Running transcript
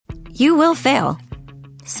You will fail.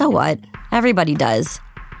 So what? Everybody does.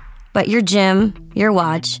 But your gym, your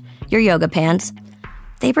watch, your yoga pants,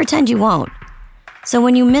 they pretend you won't. So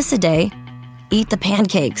when you miss a day, eat the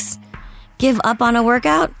pancakes. Give up on a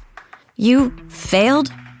workout? You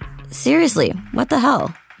failed? Seriously, what the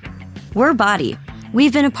hell? We're Body.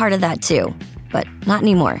 We've been a part of that too, but not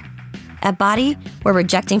anymore. At Body, we're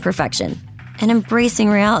rejecting perfection and embracing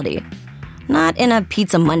reality. Not in a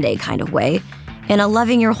Pizza Monday kind of way, in a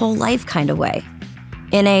loving your whole life kind of way.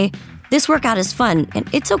 In a, this workout is fun and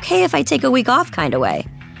it's okay if I take a week off kind of way.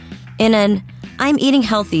 In an, I'm eating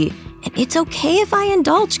healthy and it's okay if I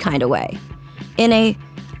indulge kind of way. In a,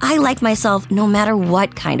 I like myself no matter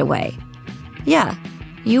what kind of way. Yeah,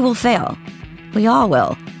 you will fail. We all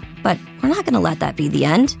will. But we're not going to let that be the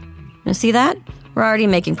end. You see that? We're already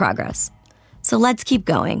making progress. So let's keep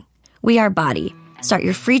going. We are Body. Start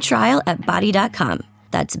your free trial at body.com.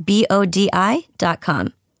 That's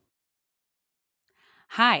BODI.com.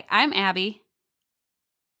 Hi, I'm Abby.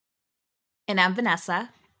 And I'm Vanessa.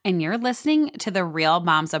 And you're listening to The Real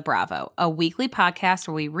Moms of Bravo, a weekly podcast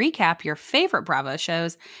where we recap your favorite Bravo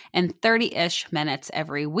shows in 30-ish minutes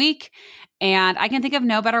every week. And I can think of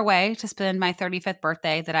no better way to spend my 35th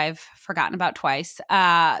birthday that I've forgotten about twice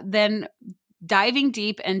than diving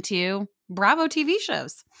deep into Bravo TV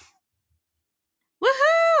shows.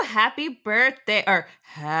 Woohoo! Happy birthday, or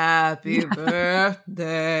happy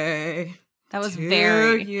birthday. That was to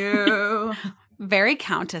very you. Very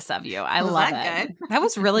countess of you. I Was love that it. good? That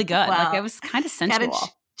was really good. Wow. Like it was kind of sensual.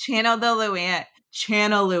 Gotta channel the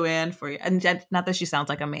Luann for you. And not that she sounds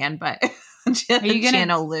like a man, but Are you gonna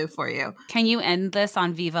channel Lou for you. Can you end this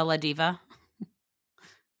on Viva La Diva?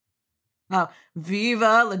 Oh,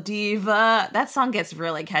 Viva La Diva. That song gets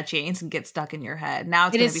really catchy and gets stuck in your head. Now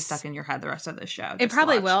it's going to be stuck in your head the rest of the show. It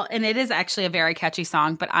probably will. And it is actually a very catchy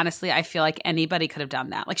song. But honestly, I feel like anybody could have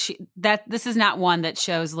done that. Like this is not one that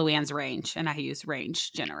shows Luann's range. And I use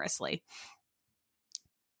range generously.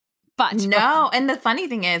 But no. And the funny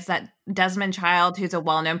thing is that Desmond Child, who's a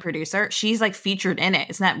well-known producer, she's like featured in it.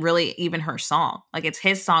 It's not really even her song. Like it's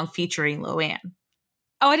his song featuring Luann.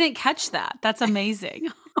 Oh, I didn't catch that. That's amazing.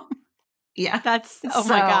 Yeah. That's, oh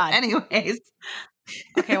my God. Anyways.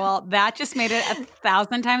 Okay, well, that just made it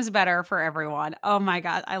 1,000 times better for everyone. Oh my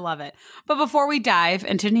God, I love it. But before we dive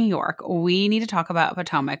into New York, we need to talk about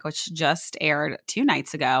Potomac, which just aired 2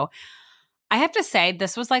 nights ago. I have to say,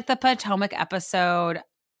 this was like the Potomac episode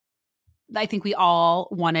I think we all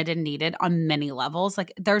wanted and needed on many levels.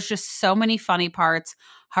 Like there's just so many funny parts,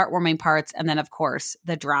 heartwarming parts, and then of course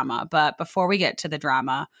the drama. But before we get to the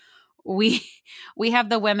drama, we have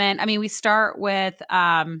the women. I mean, we start with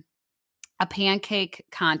a pancake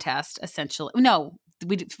contest, essentially. No,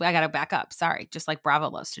 I got to back up. Sorry, just like Bravo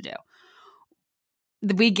loves to do.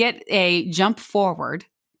 We get a jump forward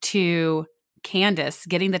to Candace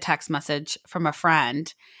getting the text message from a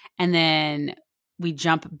friend, and then we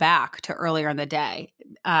jump back to earlier in the day.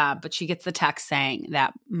 But she gets the text saying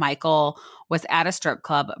that Michael was at a strip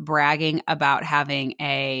club bragging about having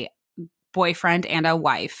a boyfriend and a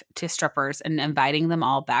wife to strippers and inviting them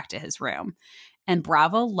all back to his room. And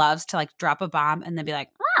Bravo loves to like drop a bomb and then be like,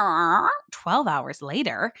 12 hours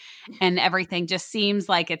later. And everything just seems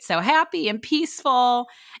like it's so happy and peaceful.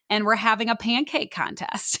 And we're having a pancake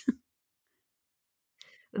contest.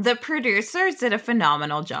 The producers did a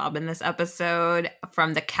phenomenal job in this episode,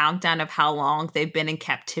 from the countdown of how long they've been in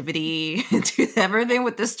captivity to everything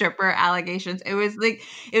with the stripper allegations. It was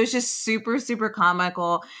just super, super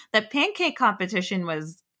comical. The pancake competition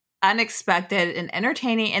was unexpected and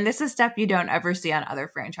entertaining. And this is stuff you don't ever see on other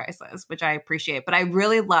franchises, which I appreciate. But I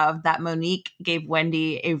really love that Monique gave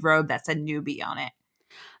Wendy a robe that said newbie on it.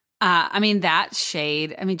 I mean, that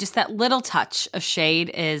shade, I mean, just that little touch of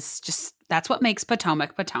shade is just, that's what makes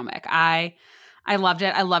Potomac Potomac. I loved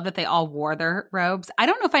it. I loved that they all wore their robes. I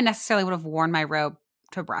don't know if I necessarily would have worn my robe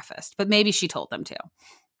to breakfast, but maybe she told them to.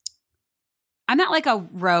 I'm not like a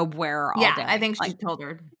robe wearer all day. Yeah, I think she told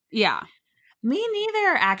her. Yeah. Me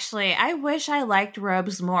neither, actually. I wish I liked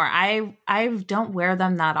robes more. I don't wear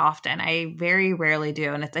them that often. I very rarely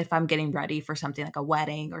do. And it's if I'm getting ready for something like a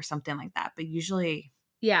wedding or something like that. But usually...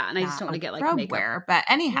 Yeah, and I just don't want to get like robe makeup wear. But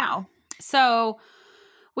anyhow. Yeah. So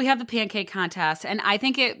we have the pancake contest. And I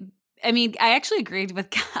think I actually agreed with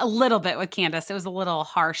a little bit with Candace. It was a little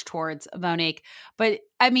harsh towards Monique. But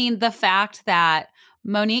I mean, the fact that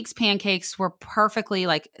Monique's pancakes were perfectly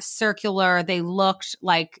like circular. They looked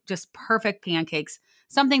like just perfect pancakes.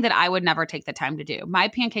 Something that I would never take the time to do. My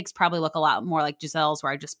pancakes probably look a lot more like Giselle's,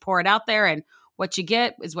 where I just pour it out there and what you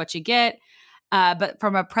get is what you get. But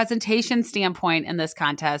from a presentation standpoint in this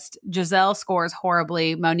contest, Giselle scores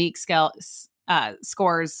horribly. Monique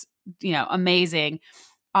scores, amazing.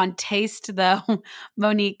 On taste, though,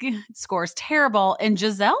 Monique scores terrible and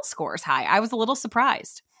Giselle scores high. I was a little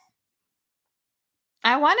surprised.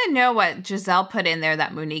 I want to know what Giselle put in there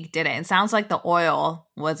that Monique didn't. It sounds like the oil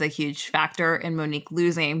was a huge factor in Monique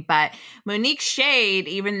losing, but Monique's shade,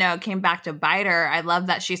 even though it came back to bite her, I love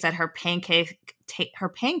that she said her pancakes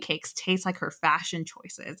taste like her fashion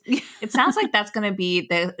choices. It sounds like that's going to be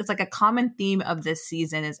it's like a common theme of this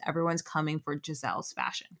season is everyone's coming for Giselle's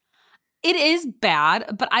fashion. It is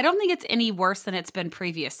bad, but I don't think it's any worse than it's been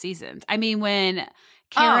previous seasons. I mean, when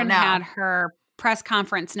Karen had her press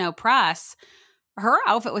conference, no press, her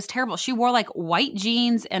outfit was terrible. She wore like white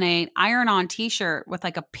jeans and an iron-on t-shirt with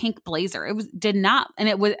like a pink blazer. It was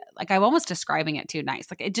like, I'm almost describing it too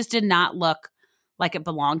nice. Like it just did not look like it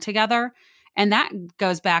belonged together. And that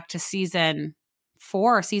goes back to season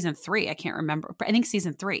 4 or season 3. I can't remember. I think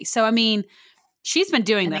season 3. So, I mean, she's been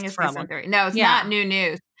doing this for season 3. No, it's not new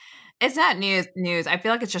news. It's not news. I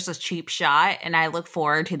feel like it's just a cheap shot. And I look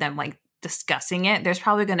forward to them like discussing it. There's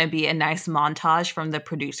probably going to be a nice montage from the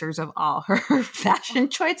producers of all her fashion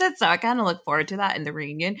choices. So I kind of look forward to that in the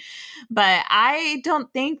reunion. But I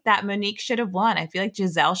don't think that Monique should have won. I feel like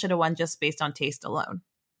Giselle should have won just based on taste alone.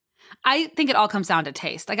 I think it all comes down to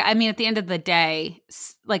taste. Like, I mean, at the end of the day,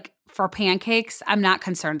 like for pancakes, I'm not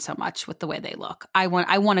concerned so much with the way they look. I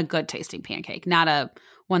want a good tasting pancake, not a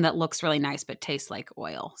one that looks really nice but tastes like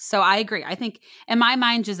oil. So I agree. I think in my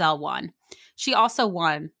mind, Giselle won. She also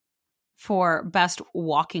won for best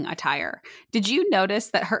walking attire. Did you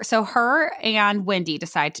notice that her and Wendy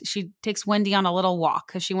she takes Wendy on a little walk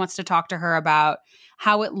because she wants to talk to her about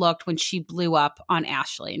how it looked when she blew up on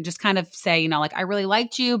Ashley and just kind of say, like, I really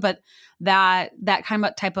liked you, but that kind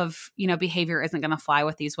of type of, behavior isn't going to fly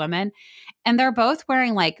with these women. And they're both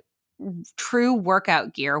wearing like true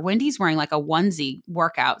workout gear. Wendy's wearing like a onesie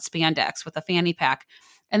workout spandex with a fanny pack.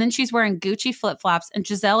 And then she's wearing Gucci flip-flops and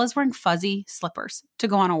Giselle is wearing fuzzy slippers to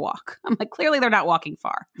go on a walk. I'm like, clearly they're not walking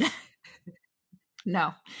far.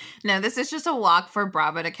 No, this is just a walk for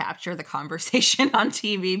Bravo to capture the conversation on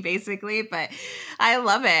TV, basically. But I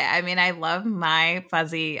love it. I mean, I love my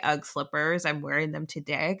fuzzy Ugg slippers. I'm wearing them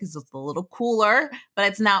today because it's a little cooler, but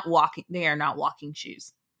it's not walking. They are not walking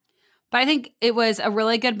shoes. But I think it was a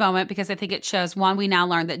really good moment because I think it shows, one, we now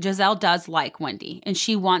learned that Giselle does like Wendy and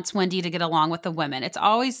she wants Wendy to get along with the women. It's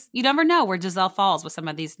always, you never know where Giselle falls with some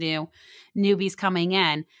of these newbies coming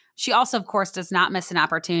in. She also, of course, does not miss an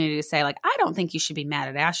opportunity to say, like, I don't think you should be mad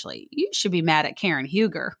at Ashley. You should be mad at Karen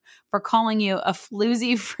Huger for calling you a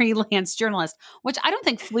floozy freelance journalist, which I don't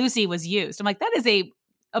think floozy was used. I'm like, that is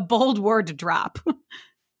a bold word to drop.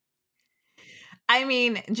 I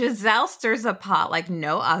mean, Giselle stirs a pot like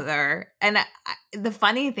no other. And the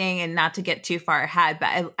funny thing, and not to get too far ahead,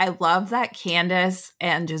 but I love that Candace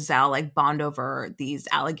and Giselle like bond over these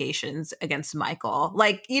allegations against Michael.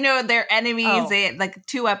 Like, they're enemies. Oh. They like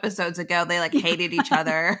 2 episodes ago, they like hated each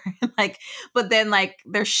other. Like, but then like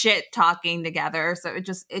they're shit talking together. So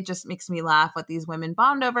it just makes me laugh what these women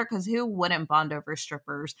bond over, because who wouldn't bond over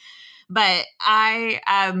strippers? But I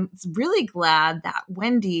am really glad that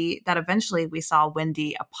eventually we saw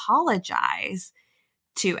Wendy apologize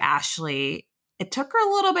to Ashley. It took her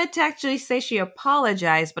a little bit to actually say she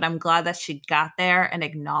apologized, but I'm glad that she got there and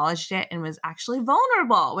acknowledged it and was actually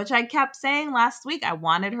vulnerable, which I kept saying last week. I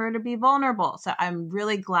wanted her to be vulnerable. So I'm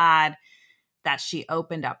really glad that she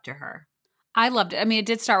opened up to her. I loved it. I mean, it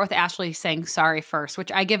did start with Ashley saying sorry first,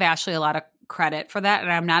 which I give Ashley a lot of credit for that.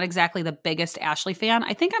 And I'm not exactly the biggest Ashley fan.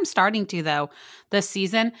 I think I'm starting to, though, this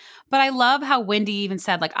season. But I love how Wendy even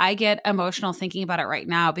said, like, I get emotional thinking about it right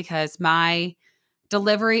now because my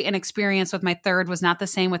delivery and experience with my third was not the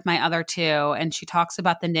same with my other 2. And she talks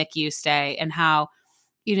about the NICU stay and how,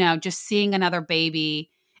 just seeing another baby,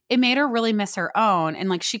 it made her really miss her own. And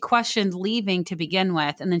like she questioned leaving to begin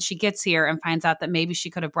with. And then she gets here and finds out that maybe she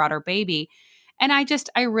could have brought her baby. And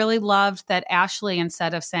I really loved that Ashley,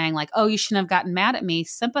 instead of saying like, oh, you shouldn't have gotten mad at me,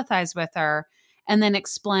 sympathized with her and then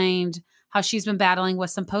explained how she's been battling with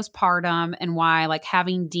some postpartum and why like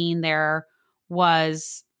having Dean there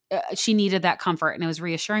was, she needed that comfort and it was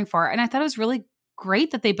reassuring for her. And I thought it was really great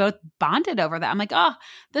that they both bonded over that. I'm like, oh,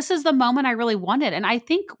 this is the moment I really wanted. And I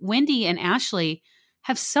think Wendy and Ashley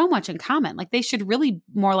have so much in common. Like they should really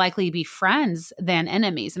more likely be friends than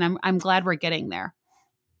enemies. And I'm glad we're getting there.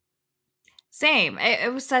 Same.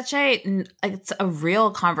 It was it's a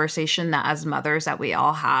real conversation that as mothers that we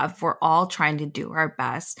all have, we're all trying to do our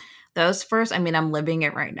best. Those first, I'm living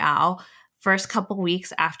it right now. First couple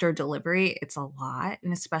weeks after delivery, it's a lot.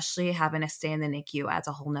 And especially having to stay in the NICU adds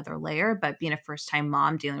a whole nother layer. But being a first time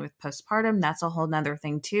mom dealing with postpartum, that's a whole nother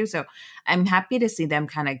thing too. So I'm happy to see them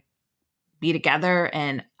kind of be together.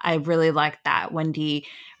 And I really like that Wendy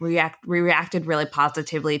reacted really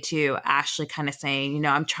positively to Ashley kind of saying, you know,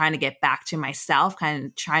 I'm trying to get back to myself, kind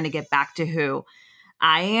of trying to get back to who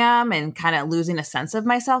I am and kind of losing a sense of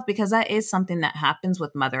myself, because that is something that happens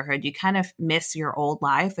with motherhood. You kind of miss your old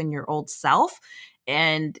life and your old self.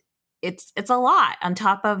 And it's a lot on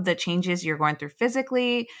top of the changes you're going through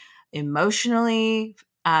physically, emotionally,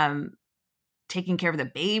 taking care of the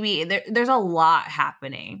baby. There's a lot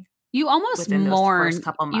happening. You almost within those mourn. first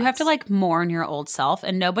couple months. You have to like mourn your old self,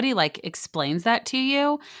 and nobody like explains that to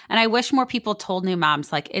you. And I wish more people told new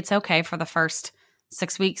moms like it's okay for the first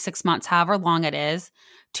 6 weeks, 6 months, however long it is,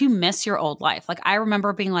 to miss your old life. Like I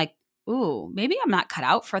remember being like, "Ooh, maybe I'm not cut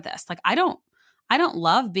out for this." Like I don't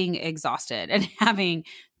love being exhausted and having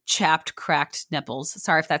chapped, cracked nipples.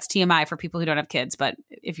 Sorry if that's TMI for people who don't have kids, but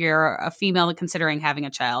if you're a female considering having a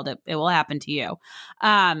child, it will happen to you.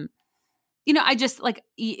 You know, I just like,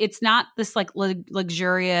 it's not this like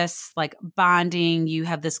luxurious, like bonding. You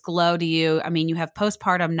have this glow to you. I mean, you have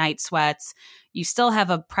postpartum night sweats. You still have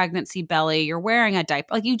a pregnancy belly. You're wearing a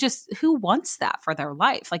diaper. Like you just, who wants that for their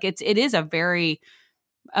life? Like it is a very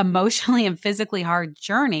emotionally and physically hard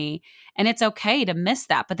journey. And it's okay to miss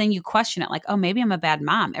that. But then you question it like, oh, maybe I'm a bad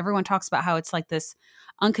mom. Everyone talks about how it's like this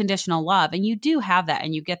unconditional love. And you do have that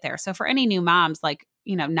and you get there. So for any new moms, like,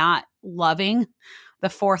 you know, not loving the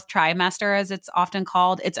fourth trimester, as it's often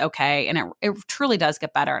called, it's okay. And it truly does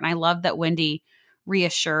get better. And I love that Wendy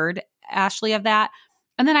reassured Ashley of that.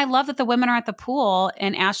 And then I love that the women are at the pool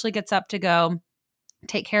and Ashley gets up to go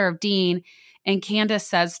take care of Dean. And Candace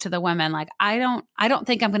says to the women, like, I don't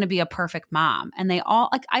think I'm going to be a perfect mom. And they all,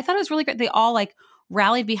 like, I thought it was really great. They all like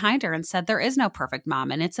rallied behind her and said, there is no perfect mom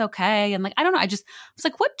and it's okay. And like, I don't know. I was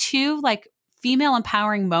like, what two like female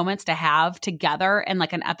empowering moments to have together in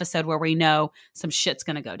like an episode where we know some shit's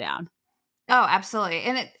going to go down. Oh, absolutely.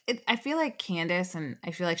 And I feel like Candace, and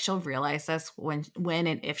I feel like she'll realize this when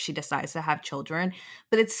and if she decides to have children,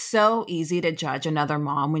 but it's so easy to judge another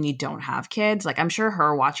mom when you don't have kids. Like I'm sure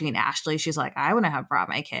her watching Ashley, she's like, I wouldn't have brought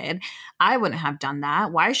my kid. I wouldn't have done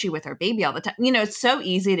that. Why is she with her baby all the time? You know, it's so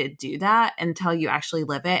easy to do that until you actually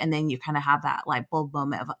live it. And then you kind of have that light bulb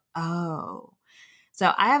moment of, oh.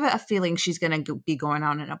 So I have a feeling she's going to be going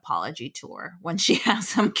on an apology tour when she has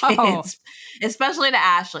some kids, especially to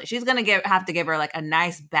Ashley. She's going to have to give her like a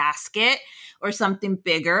nice basket or something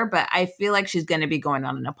bigger. But I feel like she's going to be going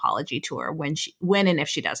on an apology tour when and if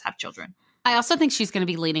she does have children. I also think she's going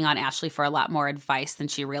to be leaning on Ashley for a lot more advice than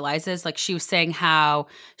she realizes. Like she was saying how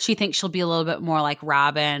she thinks she'll be a little bit more like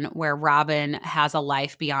Robin, where Robin has a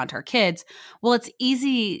life beyond her kids. Well, it's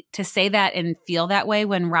easy to say that and feel that way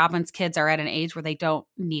when Robin's kids are at an age where they don't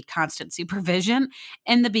need constant supervision.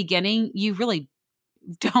 In the beginning, you really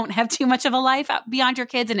don't have too much of a life beyond your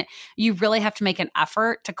kids, and you really have to make an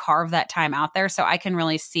effort to carve that time out there. So I can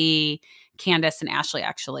really see Candace and Ashley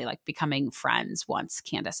actually like becoming friends once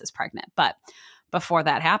Candace is pregnant. But before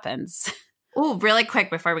that happens. Oh, really quick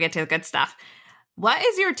before we get to the good stuff. What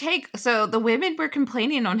is your take? So the women were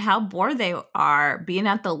complaining on how bored they are being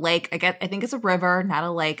at the lake. I think it's a river, not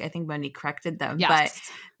a lake. I think Monique corrected them. Yes.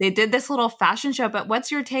 But they did this little fashion show. But what's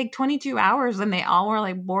your take? 22 hours and they all were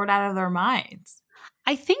like bored out of their minds.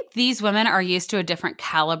 I think these women are used to a different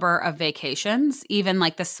caliber of vacations, even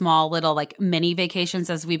like the small little like mini vacations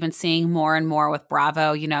as we've been seeing more and more with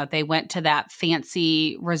Bravo. You know, they went to that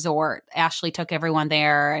fancy resort. Ashley took everyone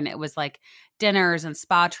there and it was like dinners and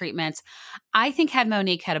spa treatments. I think had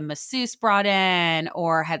Monique had a masseuse brought in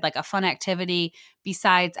or had like a fun activity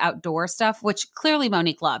besides outdoor stuff, which clearly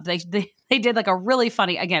Monique loved. They did like a really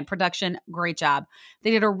funny, again, production, great job. They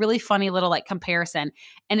did a really funny little like comparison.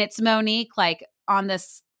 And it's Monique like on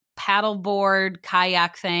this paddleboard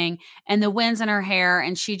kayak thing and the wind's in her hair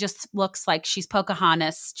and she just looks like she's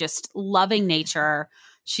Pocahontas, just loving nature.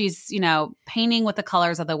 She's, you know, painting with the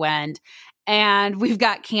colors of the wind. And we've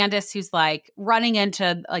got Candace who's like running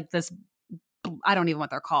into like this, I don't even know what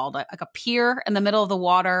they're called, like a pier in the middle of the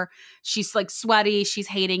water. She's like sweaty. She's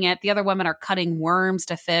hating it. The other women are cutting worms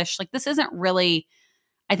to fish. Like this isn't really,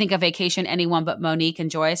 I think, a vacation anyone but Monique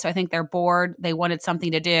enjoys. So I think they're bored. They wanted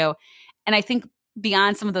something to do. And I think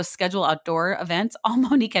beyond some of those scheduled outdoor events, all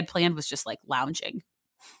Monique had planned was just like lounging.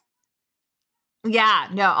 Yeah,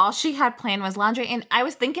 no, all she had planned was laundry. And I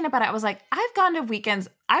was thinking about it. I was like, I've gone to weekends.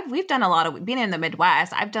 We've done a lot of, being in the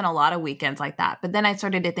Midwest, I've done a lot of weekends like that. But then I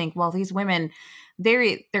started to think, well, these women,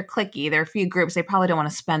 they're cliquey. They're a few groups. They probably don't want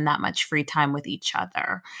to spend that much free time with each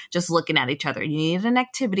other, just looking at each other. You need an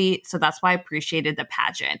activity. So that's why I appreciated the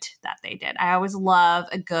pageant that they did. I always love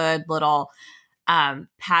a good little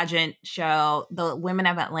pageant show. The women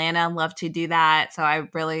of Atlanta love to do that. So I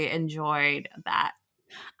really enjoyed that.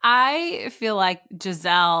 I feel like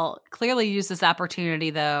Giselle clearly used this opportunity,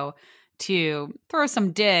 though, to throw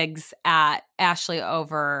some digs at Ashley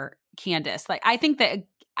over Candace. Like, I think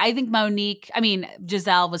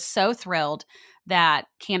Giselle was so thrilled that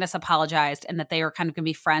Candace apologized and that they were kind of going to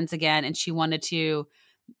be friends again. And she wanted to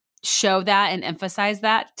show that and emphasize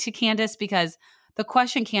that to Candace, because the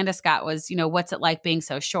question Candace got was, what's it like being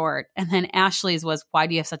so short? And then Ashley's was, why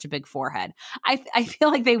do you have such a big forehead? I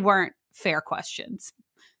feel like they weren't fair questions.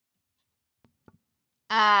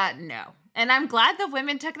 No. And I'm glad the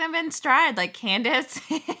women took them in stride. Like Candace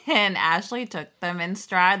and Ashley took them in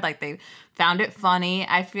stride. Like they found it funny.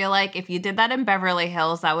 I feel like if you did that in Beverly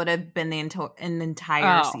Hills, that would have been an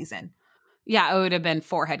entire season. Yeah, it would have been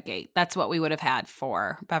forehead gate. That's what we would have had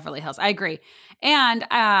for Beverly Hills. I agree. And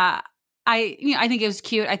I think it was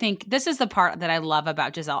cute. I think this is the part that I love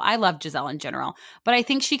about Giselle. I love Giselle in general, but I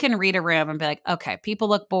think she can read a room and be like, okay, people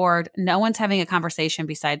look bored. No one's having a conversation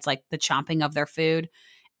besides like the chomping of their food.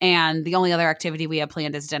 And the only other activity we have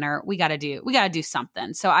planned is dinner. We got to do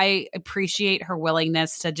something. So I appreciate her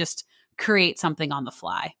willingness to just create something on the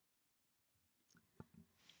fly.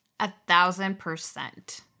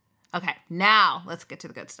 1,000%. Okay, now let's get to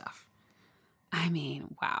the good stuff. I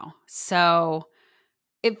mean, wow. So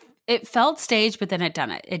it felt staged, but then it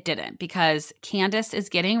didn't, because Candace is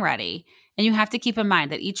getting ready, and you have to keep in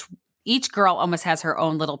mind that each girl almost has her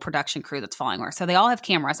own little production crew that's following her. So they all have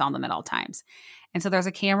cameras on them at all times. And so there's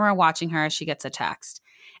a camera watching her as she gets a text.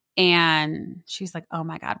 And she's like, oh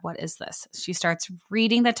my God, what is this? She starts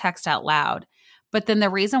reading the text out loud. But then the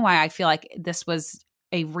reason why I feel like this was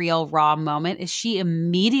a real raw moment is she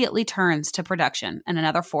immediately turns to production and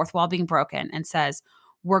another fourth wall being broken and says,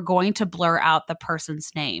 we're going to blur out the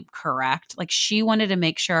person's name, correct? Like she wanted to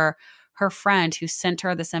make sure her friend who sent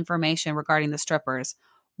her this information regarding the strippers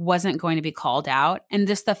wasn't going to be called out. And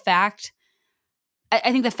just the fact,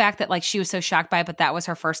 I think the fact that like she was so shocked by it, but that was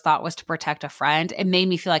her first thought, was to protect a friend. It made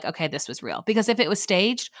me feel like, okay, this was real. Because if it was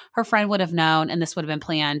staged, her friend would have known and this would have been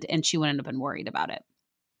planned and she wouldn't have been worried about it.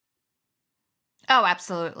 Oh,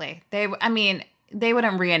 absolutely. They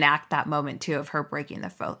wouldn't reenact that moment too of her breaking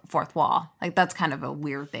the fourth wall. Like that's kind of a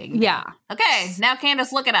weird thing. Yeah. Okay, now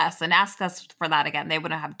Candace, look at us and ask us for that again. They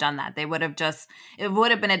wouldn't have done that. It would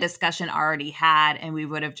have been a discussion already had, and we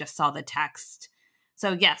would have just saw the text.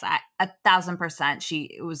 So yes, 1,000%,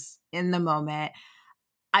 she was in the moment.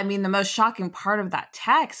 I mean, the most shocking part of that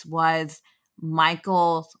text was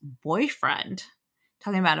Michael's boyfriend.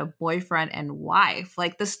 Talking about a boyfriend and wife.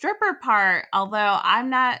 Like the stripper part, although I'm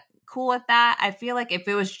not cool with that, I feel like if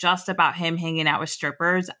it was just about him hanging out with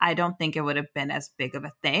strippers, I don't think it would have been as big of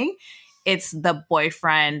a thing. It's the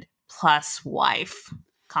boyfriend plus wife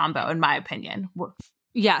combo, in my opinion.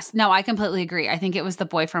 Yes. No, I completely agree. I think it was the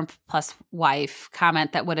boyfriend plus wife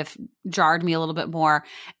comment that would have jarred me a little bit more.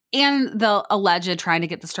 And the alleged trying to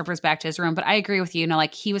get the strippers back to his room. But I agree with you.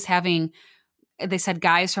 Like he was having, they said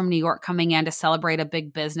guys from New York coming in to celebrate a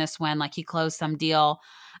big business win, like he closed some deal.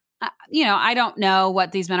 I don't know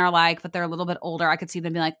what these men are like, but they're a little bit older. I could see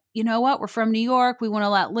them being like, you know what? We're from New York. We want to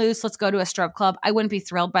let loose. Let's go to a strip club. I wouldn't be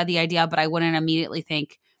thrilled by the idea, but I wouldn't immediately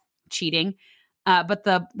think cheating. But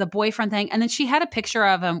the boyfriend thing. And then she had a picture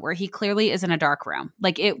of him where he clearly is in a dark room.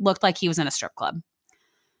 Like it looked like he was in a strip club.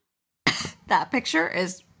 That picture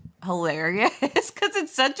is hilarious because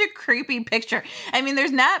it's such a creepy picture. I mean,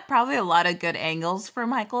 there's not probably a lot of good angles for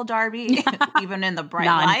Michael Darby, even in the bright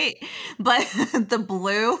light, but the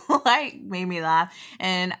blue light made me laugh.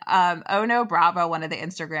 And Oh No Bravo, one of the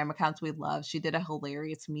Instagram accounts we love, she did a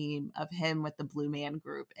hilarious meme of him with the Blue Man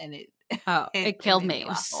Group, and it killed me. It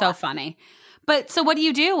was so funny. But so what do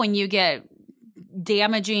you do when you get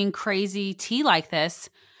damaging, crazy tea like this?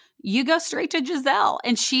 You go straight to Giselle.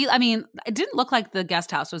 And it didn't look like the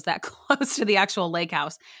guest house was that close to the actual lake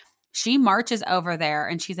house. She marches over there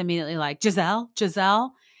and she's immediately like,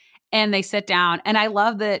 Giselle. And they sit down. And I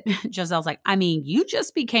love that Giselle's like, you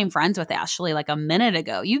just became friends with Ashley like a minute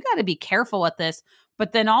ago. You got to be careful with this.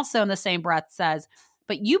 But then also in the same breath says,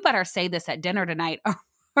 but you better say this at dinner tonight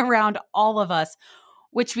around all of us.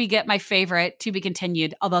 Which we get my favorite, to be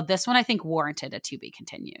continued. Although this one I think warranted a to be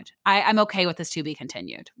continued. I'm okay with this to be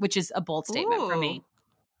continued, which is a bold statement for me.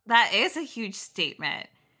 That is a huge statement.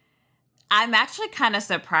 I'm actually kind of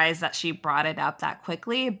surprised that she brought it up that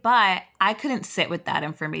quickly, but I couldn't sit with that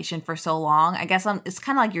information for so long. I guess it's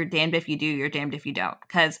kind of like you're damned if you do, you're damned if you don't.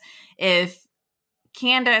 Because if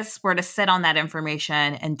Candace were to sit on that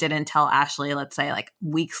information and didn't tell Ashley, let's say like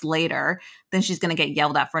weeks later, then she's going to get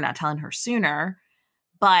yelled at for not telling her sooner.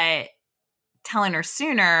 But telling her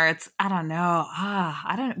sooner, I don't know.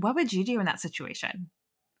 What would you do in that situation?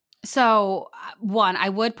 So one, I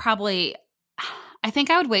would probably, I think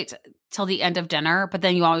I would wait till the end of dinner, but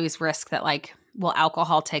then you always risk that, like, will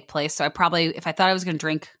alcohol take place? So I probably, if I thought I was going to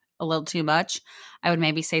drink a little too much, I would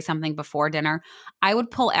maybe say something before dinner. I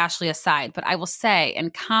would pull Ashley aside, but I will say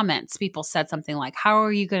in comments, people said something like, how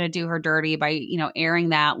are you going to do her dirty by, airing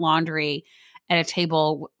that laundry at a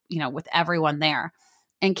table, with everyone there?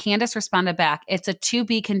 And Candace responded back, it's a to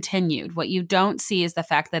be continued. What you don't see is the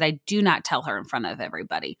fact that I do not tell her in front of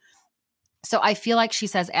everybody. So I feel like she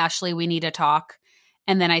says, Ashley, we need to talk.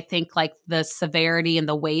 And then I think like the severity and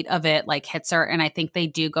the weight of it like hits her. And I think they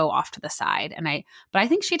do go off to the side. But I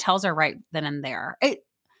think she tells her right then and there.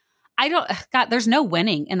 There's no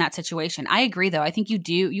winning in that situation. I agree though. I think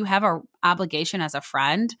you have an obligation as a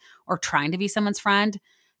friend or trying to be someone's friend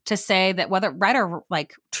to say that whether right or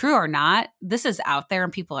like true or not, this is out there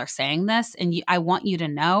and people are saying this. And I want you to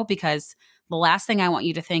know, because the last thing I want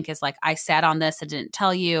you to think is like, I sat on this and didn't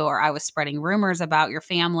tell you, or I was spreading rumors about your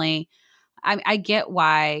family. I get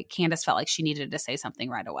why Candace felt like she needed to say something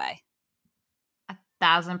right away.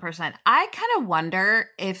 1,000%. I kind of wonder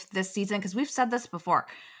if this season, because we've said this before,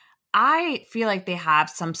 I feel like they have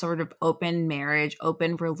some sort of open marriage,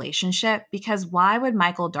 open relationship, because why would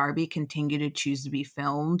Michael Darby continue to choose to be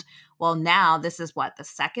filmed? Well, now this is what, the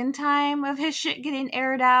second time of his shit getting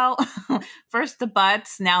aired out? First the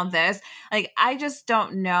butts, now this. Like, I just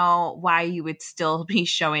don't know why you would still be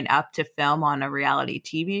showing up to film on a reality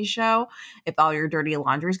TV show if all your dirty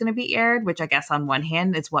laundry is going to be aired, which I guess on one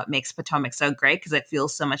hand is what makes Potomac so great because it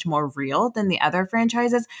feels so much more real than the other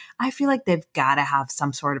franchises. I feel like they've got to have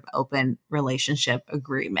some sort of open relationship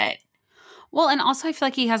agreement. Well, and also I feel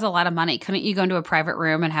like he has a lot of money. Couldn't you go into a private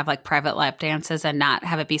room and have like private lap dances and not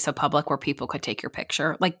have it be so public where people could take your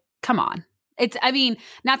picture? Like, come on. Not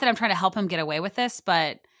that I'm trying to help him get away with this,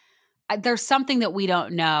 but there's something that we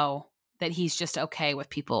don't know that he's just okay with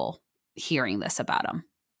people hearing this about him.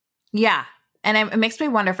 Yeah. And it makes me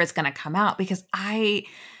wonder if it's going to come out, because I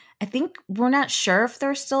think we're not sure if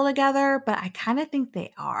they're still together, but I kind of think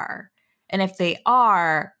they are. And if they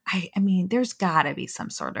are, I mean, there's got to be some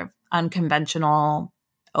sort of unconventional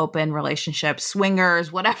open relationship,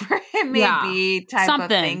 swingers, whatever it may be, type of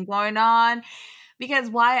thing going on. Because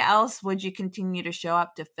why else would you continue to show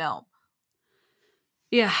up to film?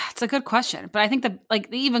 Yeah, it's a good question. But I think the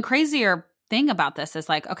even crazier thing about this is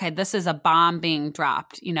like, okay, this is a bomb being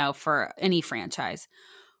dropped, for any franchise.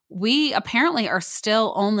 We apparently are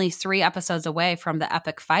still only 3 episodes away from the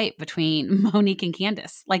epic fight between Monique and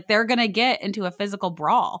Candace. Like, they're going to get into a physical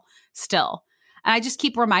brawl still. And I just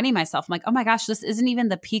keep reminding myself, I'm like, oh my gosh, this isn't even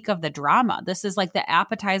the peak of the drama. This is like the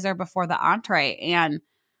appetizer before the entree. And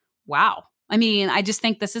wow. I mean, I just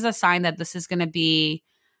think this is a sign that this is going to be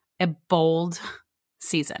a bold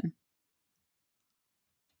season.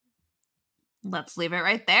 Let's leave it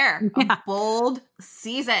right there. Yeah. A bold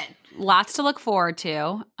season. Lots to look forward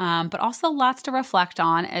to, but also lots to reflect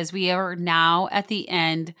on as we are now at the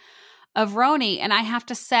end of Roni. And I have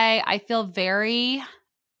to say, I feel very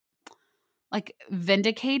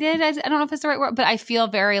vindicated. I don't know if it's the right word, but I feel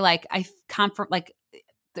very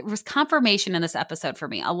there was confirmation in this episode for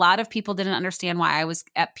me. A lot of people didn't understand why I was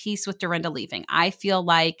at peace with Dorinda leaving. I feel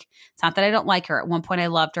like it's not that I don't like her. At one point I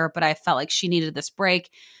loved her, but I felt like she needed this break.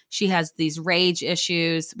 She has these rage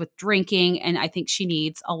issues with drinking, and I think she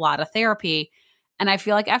needs a lot of therapy. And I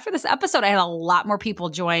feel like after this episode, I had a lot more people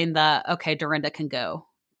join the, okay, Dorinda can go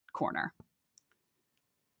corner.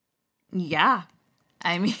 Yeah.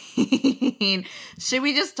 I mean, should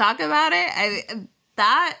we just talk about it?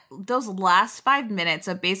 Those last 5 minutes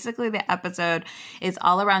of basically the episode is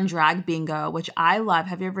all around drag bingo, which I love.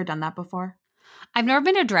 Have you ever done that before? I've never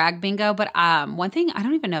been to drag bingo, but one thing, I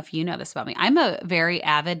don't even know if you know this about me. I'm a very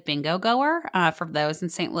avid bingo goer. For those in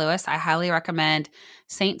St. Louis, I highly recommend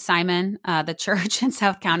St. Simon, the church in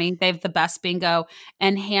South County. They have the best bingo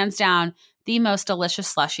and hands down the most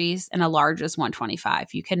delicious slushies, and a large is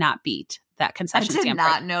 $125. You cannot beat that concession stand. I did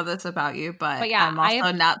not know this about you, but yeah, I'm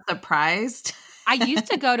also not surprised. I used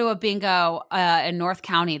to go to a bingo in North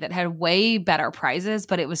County that had way better prizes,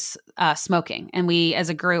 but it was smoking. And we, as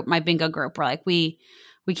a group, my bingo group, were like, we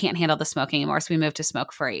can't handle the smoking anymore, so we moved to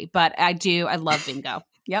smoke free. But I love bingo.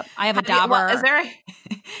 Yep, I have a dauber. Well,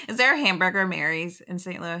 is there a Hamburger Mary's in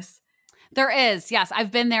St. Louis? There is, yes. I've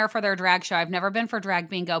been there for their drag show. I've never been for drag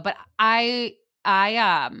bingo, but it'd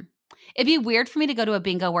be weird for me to go to a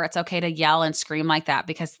bingo where it's okay to yell and scream like that,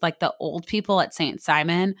 because like the old people at St.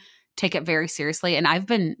 Simon take it very seriously. And I've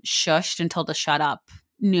been shushed and told to shut up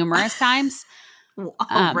numerous times.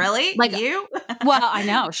 Oh, really? Like you? Well, I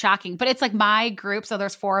know, shocking. But it's like my group. So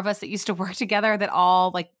there's 4 of us that used to work together that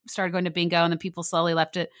all like started going to bingo, and then people slowly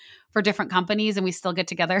left it for different companies, and we still get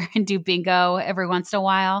together and do bingo every once in a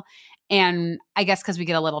while. And I guess because we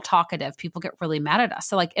get a little talkative, people get really mad at us.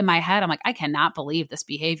 So like in my head, I'm like, I cannot believe this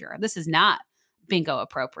behavior. This is not bingo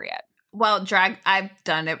appropriate. Well, I've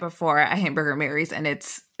done it before at Hamburger Mary's, and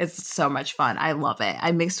it's so much fun. I love it.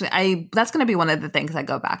 That's going to be one of the things I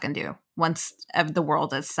go back and do once the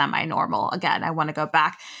world is semi-normal again. I want to go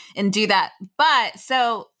back and do that. But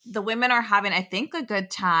so the women are having, I think, a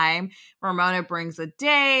good time. Ramona brings a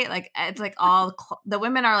date. Like it's like all the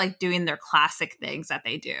women are like doing their classic things that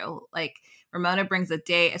they do. Like Ramona brings a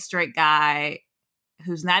date, a straight guy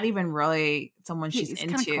who's not even really someone she's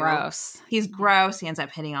into. Gross. He's gross. He ends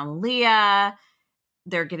up hitting on Leah.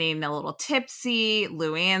 They're getting a little tipsy.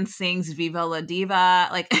 Luann sings Viva la Diva.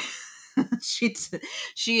 Like she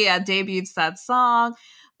debuts that song.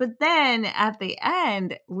 But then at the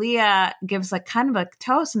end, Leah gives like kind of a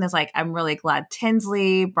toast and is like, I'm really glad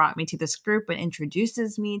Tinsley brought me to this group and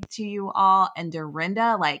introduces me to you all. And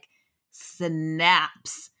Dorinda like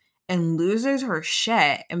snaps and loses her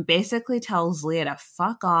shit and basically tells Leah to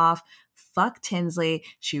fuck off, fuck Tinsley.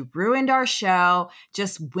 She ruined our show,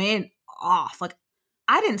 just went off. Like,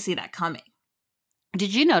 I didn't see that coming.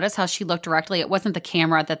 Did you notice how she looked directly? It wasn't the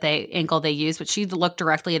camera angle they used, but she looked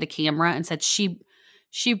directly at a camera and said she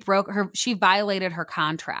violated her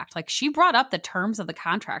contract. Like she brought up the terms of the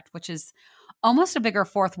contract, which is almost a bigger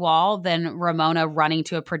fourth wall than Ramona running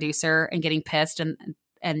to a producer and getting pissed and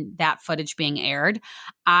that footage being aired.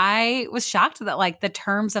 I was shocked that like the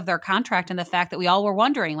terms of their contract and the fact that we all were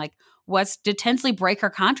wondering like, did Tinsley break her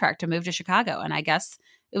contract to move to Chicago? And I guess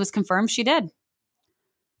it was confirmed she did.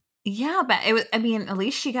 Yeah, but it was, I mean, at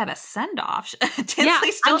least she got a send off.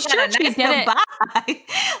 Tinsley still got a nice goodbye.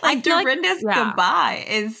 Like Dorinda's goodbye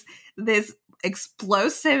is this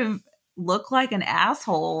explosive, look like an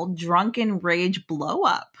asshole, drunken rage blow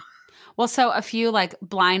up. Well, so a few like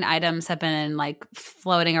blind items have been like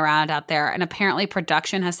floating around out there. And apparently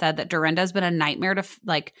production has said that Dorinda's been a nightmare to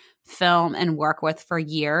like film and work with for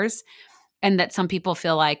years. And that some people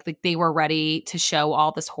feel like they were ready to show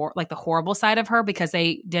all this like the horrible side of her because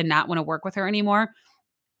they did not want to work with her anymore.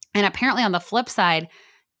 And apparently on the flip side,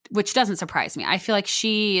 which doesn't surprise me, I feel like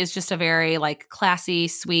she is just a very like classy,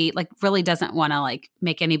 sweet, like really doesn't want to like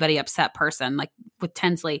make anybody upset person like with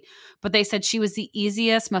Tinsley. But they said she was the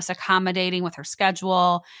easiest, most accommodating with her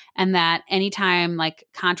schedule. And that anytime like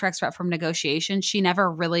contracts were up from negotiation, she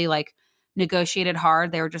never really like negotiated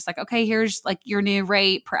hard. They were just like, okay, here's like your new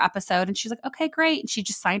rate per episode. And she's like, okay, great. And she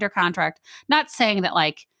just signed her contract. Not saying that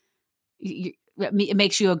like it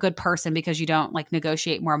makes you a good person because you don't like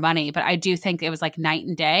negotiate more money. But I do think it was like night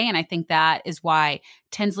and day. And I think that is why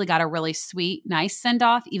Tinsley got a really sweet, nice send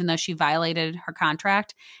off, even though she violated her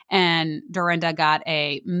contract. And Dorinda got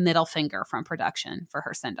a middle finger from production for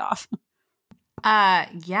her send off.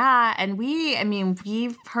 Yeah. And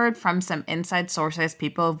we've heard from some inside sources,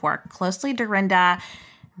 people who've worked closely Dorinda,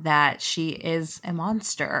 that she is a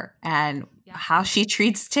monster and how she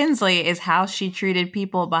treats Tinsley is how she treated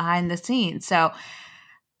people behind the scenes. So,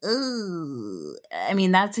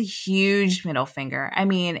 that's a huge middle finger.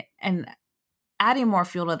 And adding more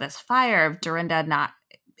fuel to this fire of Dorinda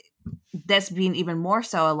this being even more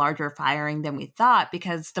so a larger firing than we thought,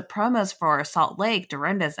 because the promos for Salt Lake,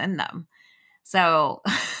 Dorinda's in them. So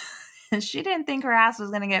she didn't think her ass was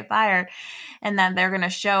going to get fired and then they're going to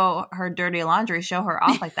show her dirty laundry, show her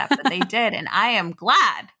off like that. But they did. And I am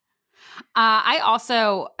glad. I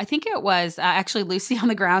think it was actually Lucy on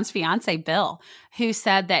the Ground's fiance, Bill, who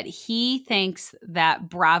said that he thinks that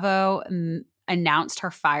Bravo announced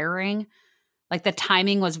her firing. Like the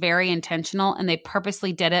timing was very intentional and they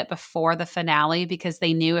purposely did it before the finale because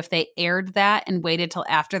they knew if they aired that and waited till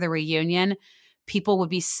after the reunion, people would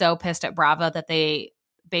be so pissed at Bravo that they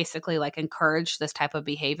basically like encouraged this type of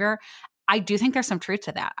behavior. I do think there's some truth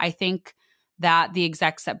to that. I think that the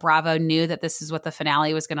execs at Bravo knew that this is what the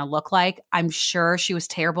finale was going to look like. I'm sure she was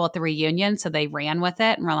terrible at the reunion, so they ran with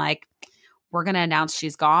it and were like, we're going to announce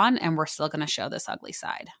she's gone and we're still going to show this ugly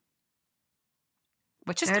side.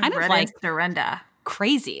 Which is kind of like Dorinda.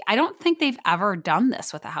 Crazy. I don't think they've ever done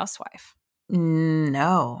this with a housewife.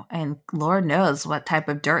 No. And Lord knows what type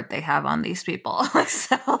of dirt they have on these people.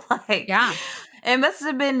 It must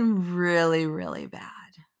have been really, really bad.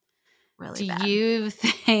 Really bad. Do you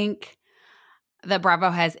think that Bravo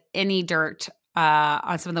has any dirt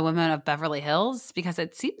on some of the women of Beverly Hills? Because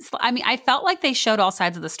it seems, I felt like they showed all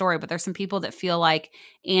sides of the story, but there's some people that feel like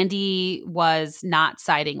Andy was not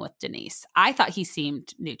siding with Denise. I thought he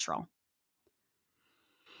seemed neutral.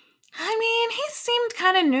 He seemed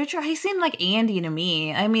kind of neutral. He seemed like Andy to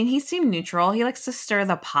me. He seemed neutral. He likes to stir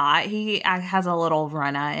the pot. He has a little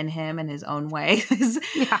run-a in him in his own way.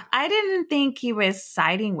 Yeah. I didn't think he was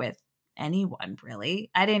siding with anyone, really.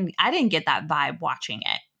 I didn't get that vibe watching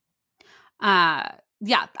it.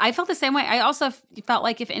 Yeah, I felt the same way. I also felt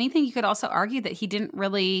like, if anything, you could also argue that he didn't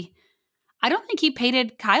really, I don't think he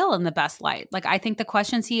painted Kyle in the best light. Like, I think the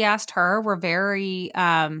questions he asked her were very,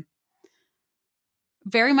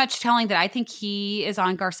 very much telling that I think he is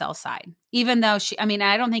on Garcelle's side, even though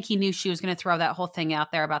I don't think he knew she was going to throw that whole thing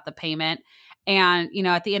out there about the payment. And,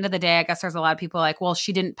 at the end of the day, I guess there's a lot of people like, well,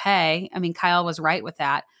 she didn't pay. I mean, Kyle was right with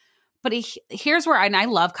that. But here's where, and I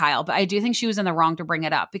love Kyle, but I do think she was in the wrong to bring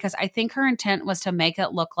it up, because I think her intent was to make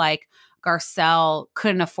it look like Garcelle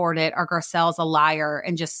couldn't afford it, or Garcelle's a liar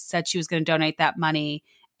and just said she was going to donate that money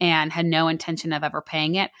and had no intention of ever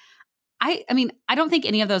paying it. I mean, I don't think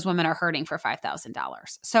any of those women are hurting for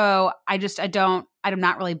 $5,000. So I'm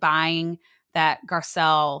not really buying that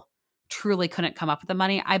Garcelle truly couldn't come up with the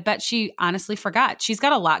money. I bet she honestly forgot. She's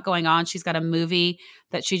got a lot going on. She's got a movie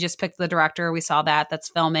that she just picked the director. We saw that's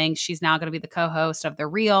filming. She's now going to be the co-host of The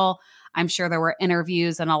Real. I'm sure there were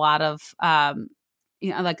interviews and a lot of,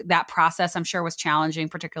 like that process, I'm sure was challenging,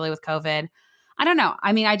 particularly with COVID. I don't know.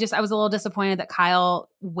 I mean, I was a little disappointed that Kyle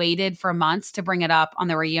waited for months to bring it up on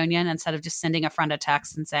the reunion instead of just sending a friend a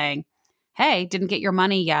text and saying, hey, didn't get your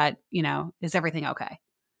money yet. Is everything okay?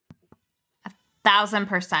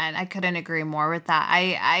 1,000%. I couldn't agree more with that.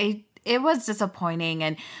 It was disappointing.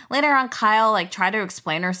 And later on, Kyle tried to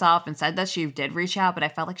explain herself and said that she did reach out, but I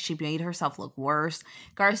felt like she made herself look worse.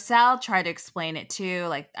 Garcelle tried to explain it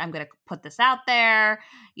too. I'm going to put this out there.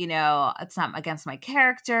 It's not against my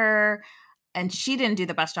character. And she didn't do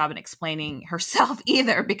the best job in explaining herself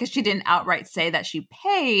either, because she didn't outright say that she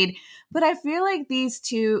paid. But I feel like these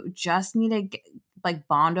two just need to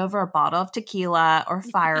bond over a bottle of tequila or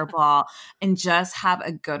Fireball and just have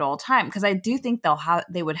a good old time. Because I do think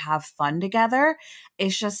they would have fun together.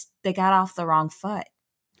 It's just they got off the wrong foot.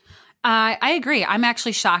 I agree. I'm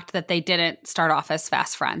actually shocked that they didn't start off as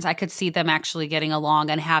fast friends. I could see them actually getting along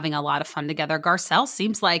and having a lot of fun together. Garcelle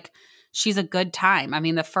seems like she's a good time. I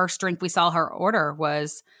mean, the first drink we saw her order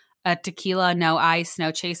was a tequila, no ice,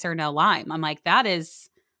 no chaser, no lime. I'm like, that's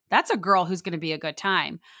a girl who's going to be a good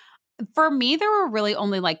time. For me, there were really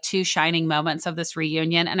only 2 shining moments of this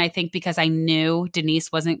reunion. And I think because I knew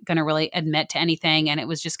Denise wasn't going to really admit to anything, and it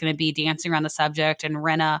was just going to be dancing around the subject and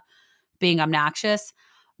Rinna being obnoxious.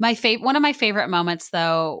 One of my favorite moments,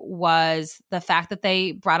 though, was the fact that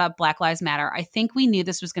they brought up Black Lives Matter. I think we knew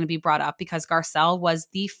this was going to be brought up because Garcelle was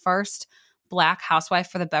the first Black housewife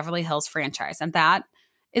for the Beverly Hills franchise. And that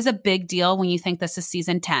is a big deal when you think this is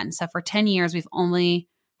season 10. So for 10 years, we've only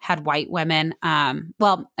had white women.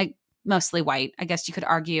 Mostly white. I guess you could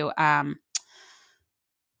argue.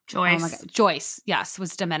 Joyce. Joyce, yes,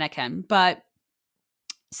 was Dominican. But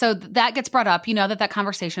so that gets brought up, that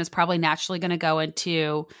conversation is probably naturally going to go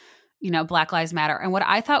into, Black Lives Matter. And what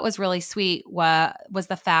I thought was really sweet was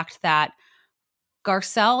the fact that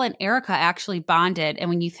Garcelle and Erica actually bonded. And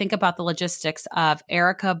when you think about the logistics of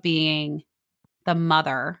Erica being the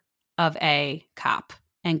mother of a cop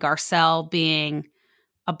and Garcelle being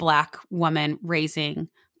a Black woman raising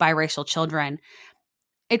biracial children,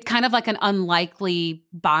 it's kind of like an unlikely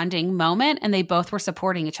bonding moment. And they both were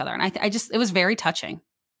supporting each other. And it was very touching.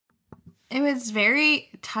 It was very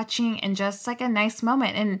touching and just a nice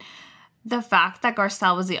moment. And the fact that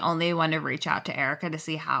Garcelle was the only one to reach out to Erica to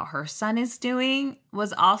see how her son is doing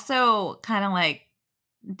was also kind of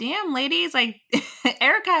damn, ladies,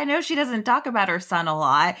 Erica, I know she doesn't talk about her son a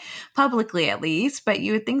lot, publicly at least, but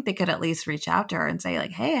you would think they could at least reach out to her and say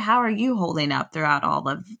hey, how are you holding up throughout all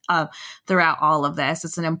of this?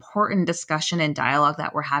 It's an important discussion and dialogue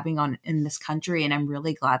that we're having in this country. And I'm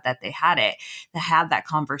really glad that they had that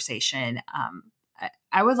conversation.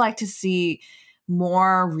 I would like to see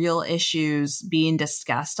more real issues being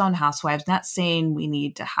discussed on Housewives, not saying we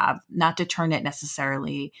need to not to turn it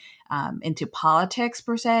necessarily into politics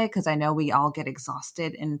per se, because I know we all get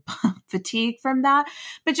exhausted and fatigued from that.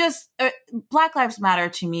 But just Black Lives Matter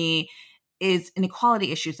to me is an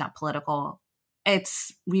equality issue. It's not political.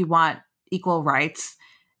 We want equal rights.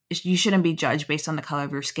 You shouldn't be judged based on the color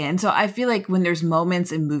of your skin. So I feel like when there's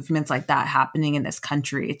moments and movements like that happening in this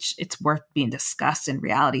country, it's worth being discussed in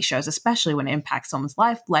reality shows, especially when it impacts someone's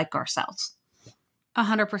life like Garcelle's.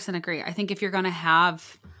 100% agree. I think if you're going to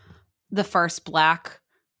have the first Black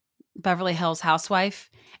Beverly Hills housewife,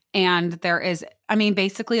 and there is,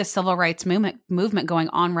 basically a civil rights movement going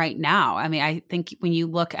on right now. I think when you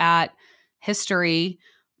look at history,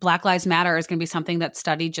 Black Lives Matter is going to be something that's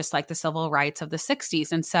studied just like the civil rights of the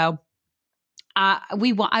 60s. And so I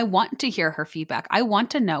want to hear her feedback. I want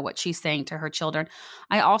to know what she's saying to her children.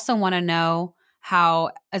 I also want to know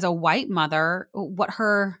how, as a white mother, what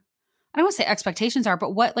her I don't want to say expectations are,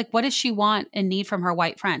 but what does she want and need from her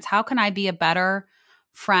white friends? How can I be a better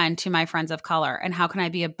friend to my friends of color? And how can I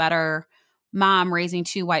be a better mom raising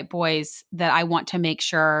two white boys that I want to make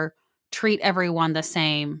sure treat everyone the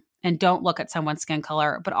same and don't look at someone's skin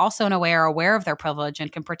color, but also in a way are aware of their privilege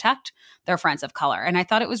and can protect their friends of color? And I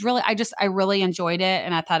thought it was really, I really enjoyed it.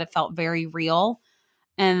 And I thought it felt very real.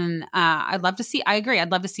 And I agree.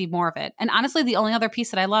 I'd love to see more of it. And honestly, the only other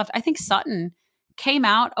piece that I loved, I think Sutton came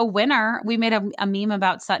out a winner. We made a meme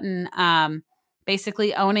about Sutton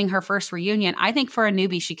basically owning her first reunion. I think for a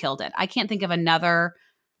newbie, she killed it. I can't think of another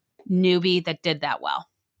newbie that did that well.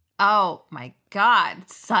 Oh my God.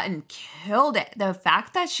 Sutton killed it. The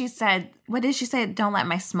fact that she said, what did she say? Don't let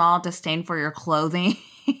my small disdain for your clothing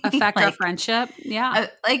affect our friendship. Yeah.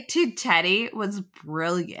 To Teddy was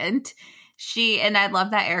brilliant. And I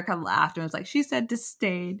love that Erica laughed and was like, she said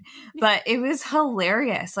disdain, but it was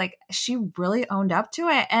hilarious. Like, she really owned up to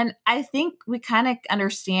it. And I think we kind of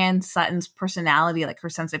understand Sutton's personality, like her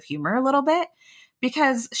sense of humor a little bit,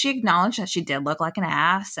 because she acknowledged that she did look like an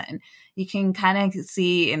ass, and you can kind of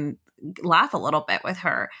see and laugh a little bit with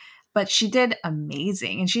her, but she did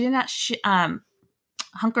amazing. And she did not,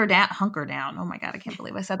 hunker down. Oh my God. I can't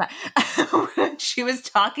believe I said that. She was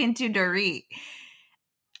talking to Dorit,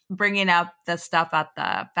 bringing up the stuff at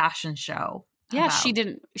the fashion show. Yeah, she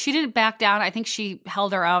didn't back down. I think she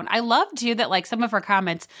held her own. I love too that like some of her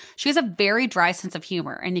comments, she has a very dry sense of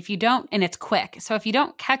humor. And if you don't, and it's quick. So if you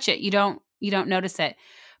don't catch it, you don't notice it.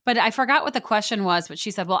 But I forgot what the question was, but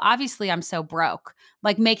she said, well, obviously I'm so broke,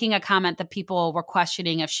 like making a comment that people were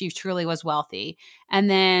questioning if she truly was wealthy. And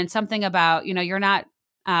then something about, you're not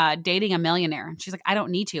dating a millionaire. And she's like, I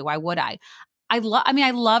don't need to. Why would I? I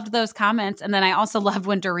loved those comments. And then I also loved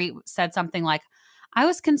when Dorit said something like, I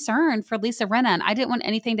was concerned for Lisa Rinna and I didn't want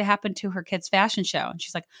anything to happen to her kid's fashion show. And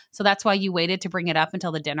she's like, so that's why you waited to bring it up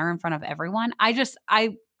until the dinner in front of everyone.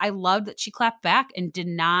 I loved that she clapped back and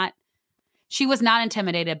she was not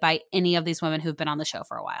intimidated by any of these women who've been on the show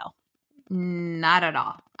for a while. Not at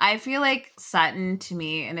all. I feel like Sutton, to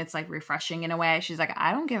me, and it's like refreshing in a way. She's like,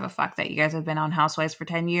 I don't give a fuck that you guys have been on Housewives for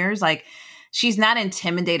 10 years. Like, she's not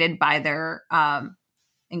intimidated by their,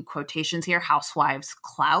 in quotations here, housewives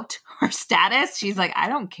clout or status. She's like, I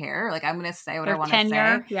don't care. Like, I'm going to say what I want to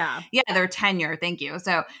say. Yeah. Yeah, their tenure. Thank you.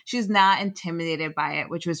 So she's not intimidated by it,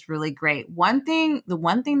 which was really great. The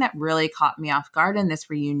one thing that really caught me off guard in this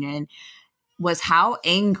reunion was how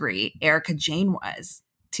angry Erica Jane was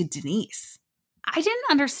to Denise. I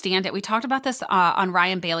didn't understand it. We talked about this on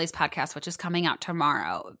Ryan Bailey's podcast, which is coming out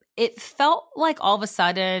tomorrow. It felt like all of a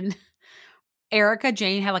sudden Erica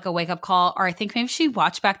Jane had like a wake-up call, or I think maybe she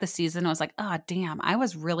watched back the season and was like, oh, damn, I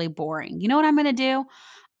was really boring. You know what I'm going to do?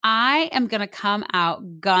 I am going to come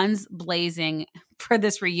out guns blazing for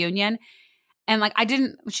this reunion. And like,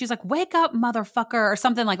 she's like, wake up, motherfucker, or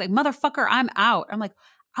something like motherfucker, I'm out. I'm like,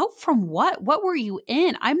 out from what? What were you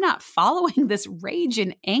in? I'm not following this rage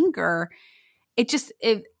and anger.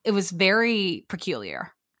 It was very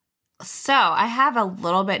peculiar. So I have a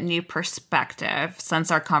little bit new perspective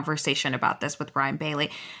since our conversation about this with Ryan Bailey.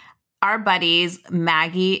 Our buddies,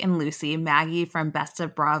 Maggie and Lucy, Maggie from Best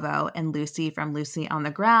of Bravo and Lucy from Lucy on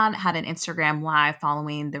the Ground, had an Instagram live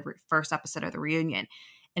following the first episode of the reunion.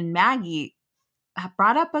 And Maggie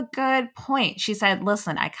brought up a good point. She said,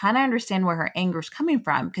 listen, I kind of understand where her anger is coming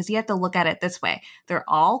from, because you have to look at it this way. They're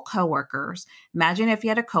all coworkers. Imagine if you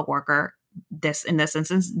had a coworker, in this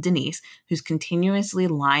instance, Denise, who's continuously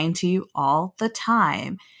lying to you all the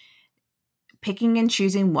time, picking and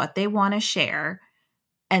choosing what they want to share,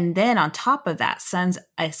 and then on top of that sends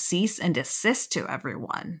a cease and desist to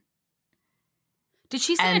everyone. Did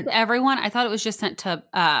she send it to everyone? I thought it was just sent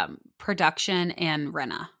to production and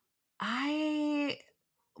Rinna. I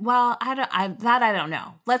don't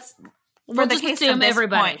know. For the case of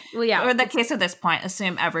everybody. For the case of this point,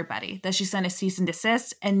 assume everybody. That she sent a cease and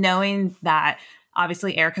desist, and knowing that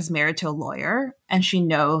obviously Erica's married to a lawyer and she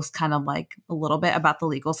knows kind of like a little bit about the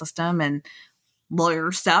legal system and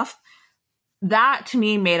lawyer stuff, that to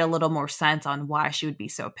me made a little more sense on why she would be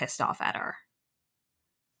so pissed off at her.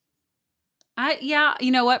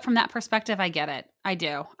 You know what? From that perspective, I get it. I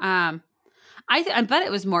do. I bet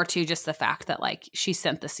it was more to just the fact that like she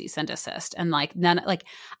sent the cease and desist, and like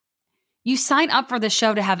you sign up for the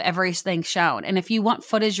show to have everything shown. And if you want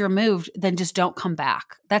footage removed, then just don't come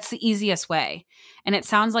back. That's the easiest way. And it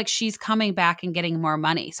sounds like she's coming back and getting more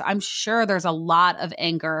money. So I'm sure there's a lot of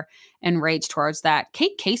anger and rage towards that.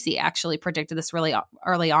 Kate Casey actually predicted this really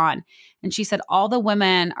early on. And she said, all the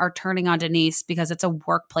women are turning on Denise because it's a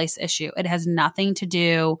workplace issue. It has nothing to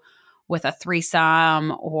do with a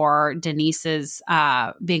threesome or Denise's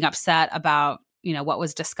being upset about what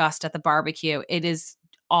was discussed at the barbecue. It is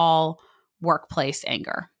all workplace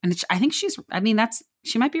anger. And I think she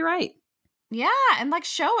might be right. Yeah. And like,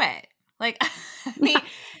 show it. Like, I mean,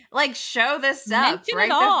 like, show this stuff. Mention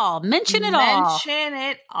it all. Mention it all. Mention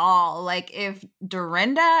it all. Like, if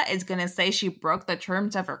Dorinda is going to say she broke the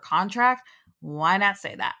terms of her contract, why not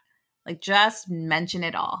say that? Like, just mention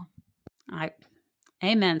it all.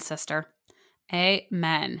 Amen, sister.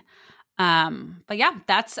 Amen. But yeah,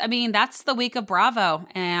 that's the week of Bravo,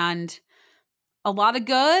 and a lot of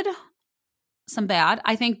good, some bad.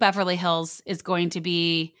 I think Beverly Hills is going to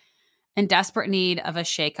be in desperate need of a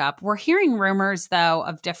shakeup. We're hearing rumors, though,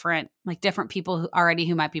 of different people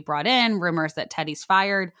who might be brought in, rumors that Teddy's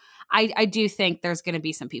fired. I do think there's going to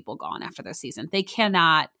be some people gone after this season. They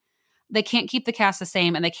can't keep the cast the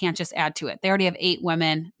same, and they can't just add to it. They already have 8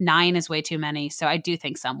 women. 9 is way too many. So I do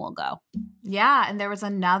think some will go. Yeah. And there was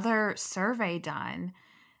another survey done.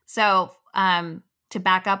 So to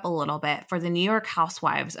back up a little bit, for the New York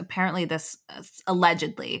housewives, apparently this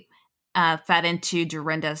allegedly fed into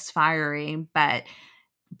Dorinda's firing, but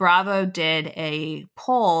Bravo did a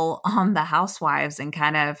poll on the housewives and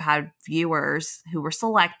kind of had viewers who were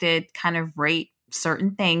selected kind of rate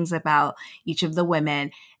certain things about each of the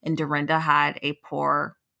women, and Dorinda had a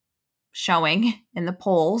poor showing in the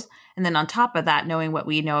polls. And then on top of that, knowing what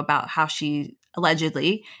we know about how she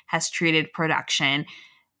allegedly has treated production,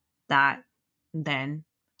 that then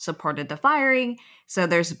supported the firing. So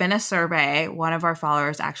there's been a survey. One of our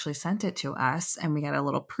followers actually sent it to us, and we got a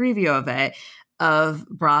little preview of it, of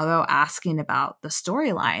Bravo asking about the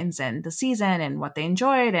storylines and the season and what they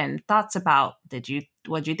enjoyed and thoughts about,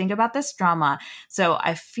 what'd you think about this drama? So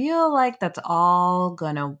I feel like that's all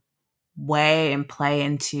going to weigh and play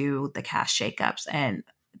into the cast shakeups, and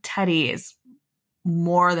Teddy is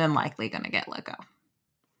more than likely going to get let go.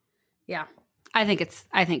 Yeah. I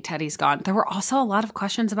think Teddy's gone. There were also a lot of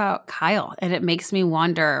questions about Kyle, and it makes me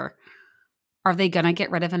wonder, are they going to get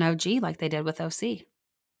rid of an OG like they did with OC?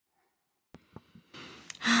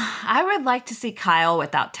 I would like to see Kyle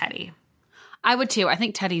without Teddy. I would too. I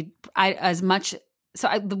think Teddy,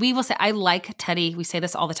 we will say, I like Teddy. We say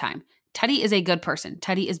this all the time. Teddy is a good person.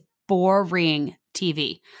 Teddy is boring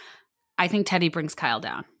TV. I think Teddy brings Kyle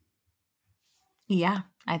down. Yeah,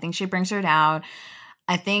 I think she brings her down.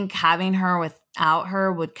 I think having her without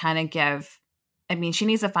her would kind of she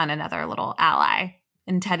needs to find another little ally,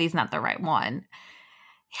 and Teddy's not the right one.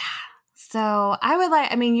 Yeah. So I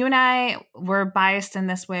would you and I, we're biased in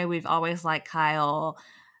this way. We've always liked Kyle.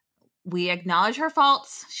 We acknowledge her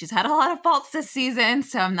faults. She's had a lot of faults this season,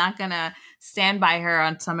 so I'm not going to stand by her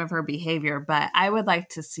on some of her behavior, but I would like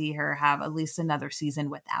to see her have at least another season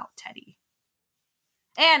without Teddy.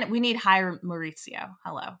 And we need higher Mauricio.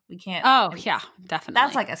 Hello. We can't. Oh, yeah, definitely.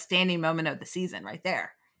 That's like a standing moment of the season right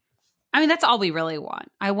there. That's all we really want.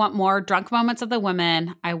 I want more drunk moments of the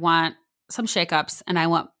women. I want some shakeups, and I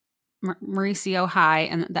want Mauricio high,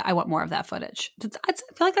 and I want more of that footage. I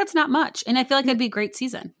feel like that's not much, and I feel like it'd be a great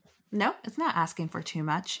season. No, it's not asking for too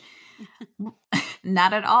much.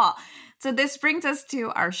 Not at all. So this brings us to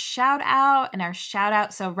our shout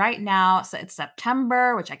out. So right now, it's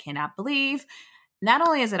September, which I cannot believe. Not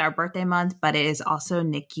only is it our birthday month, but it is also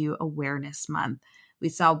NICU Awareness Month. We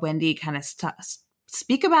saw Wendy kind of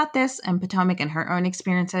speak about this in Potomac and her own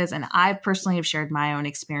experiences, and I personally have shared my own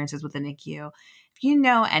experiences with the NICU. If you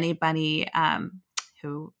know anybody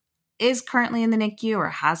who is currently in the NICU or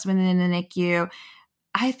has been in the NICU,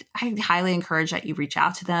 I highly encourage that you reach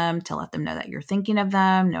out to them to let them know that you're thinking of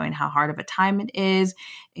them, knowing how hard of a time it is.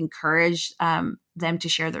 Encourage them to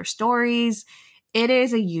share their stories. It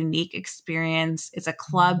is a unique experience. It's a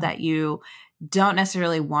club that you don't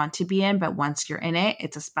necessarily want to be in, but once you're in it,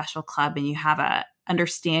 it's a special club, and you have a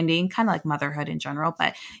understanding, kind of like motherhood in general,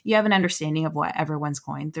 but you have an understanding of what everyone's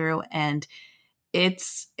going through. And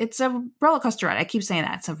it's a roller coaster ride. I keep saying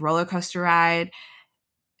that. It's a roller coaster ride.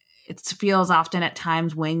 It feels often at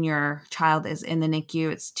times when your child is in the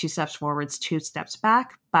NICU, it's 2 steps forwards, 2 steps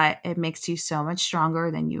back, but it makes you so much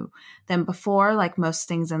stronger than before, like most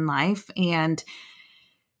things in life. And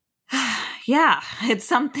yeah, it's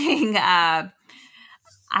something, I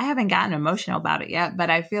haven't gotten emotional about it yet, but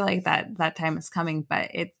I feel like that time is coming,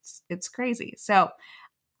 but it's crazy. So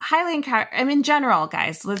highly encourage, in general,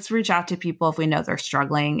 guys, let's reach out to people if we know they're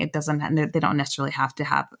struggling. They don't necessarily have to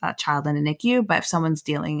have a child in a NICU, but if someone's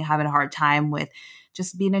having a hard time with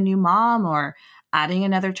just being a new mom or adding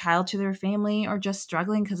another child to their family, or just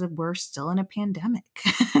struggling because we're still in a pandemic,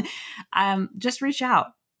 just reach out.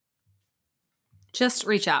 Just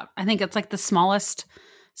reach out. I think it's like the smallest,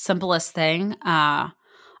 simplest thing.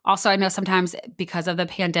 Also, I know sometimes because of the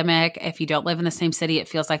pandemic, if you don't live in the same city, it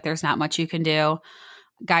feels like there's not much you can do.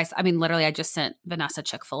 Guys, I mean, literally, I just sent Vanessa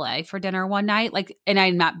Chick-fil-A for dinner one night. Like, and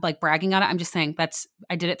I'm not like bragging on it. I'm just saying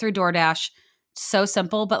I did it through DoorDash. So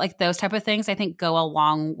simple, but like those type of things, I think go a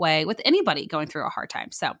long way with anybody going through a hard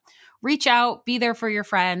time. So reach out, be there for your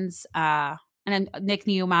friends. And then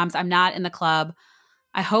NICU moms, I'm not in the club.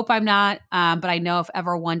 I hope I'm not, but I know if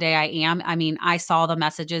ever one day I am. I mean, I saw the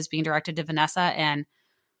messages being directed to Vanessa, and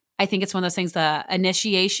I think it's one of those things. The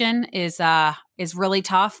initiation is really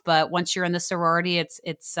tough, but once you're in the sorority,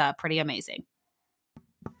 it's pretty amazing.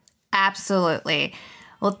 Absolutely.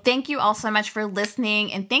 Well, thank you all so much for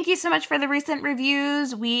listening, and thank you so much for the recent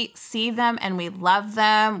reviews. We see them and we love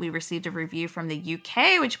them. We received a review from the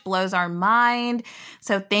UK, which blows our mind.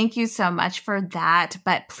 So thank you so much for that.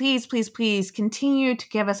 But please, please, please continue to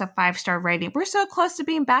give us a 5-star rating. We're so close to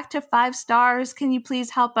being back to 5 stars. Can you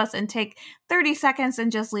please help us and take 30 seconds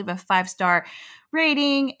and just leave a 5-star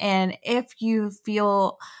rating? And if you're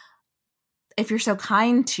so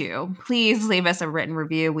kind to, please leave us a written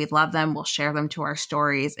review. We love them. We'll share them to our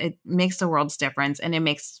stories. It makes the world's difference, and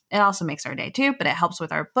it also makes our day too, but it helps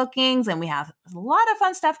with our bookings, and we have a lot of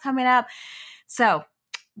fun stuff coming up. So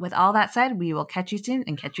with all that said, we will catch you soon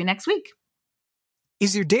and catch you next week.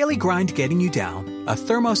 Is your daily grind getting you down? A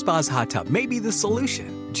ThermoSpa's hot tub may be the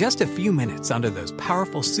solution. Just a few minutes under those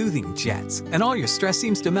powerful soothing jets, and all your stress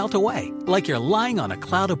seems to melt away, like you're lying on a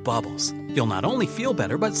cloud of bubbles. You'll not only feel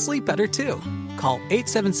better, but sleep better too. Call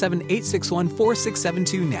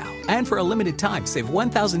 877-861-4672 now. And for a limited time, save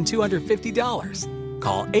 $1,250.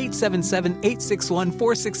 Call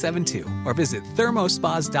 877-861-4672 or visit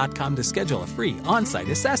thermospas.com to schedule a free on-site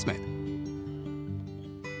assessment.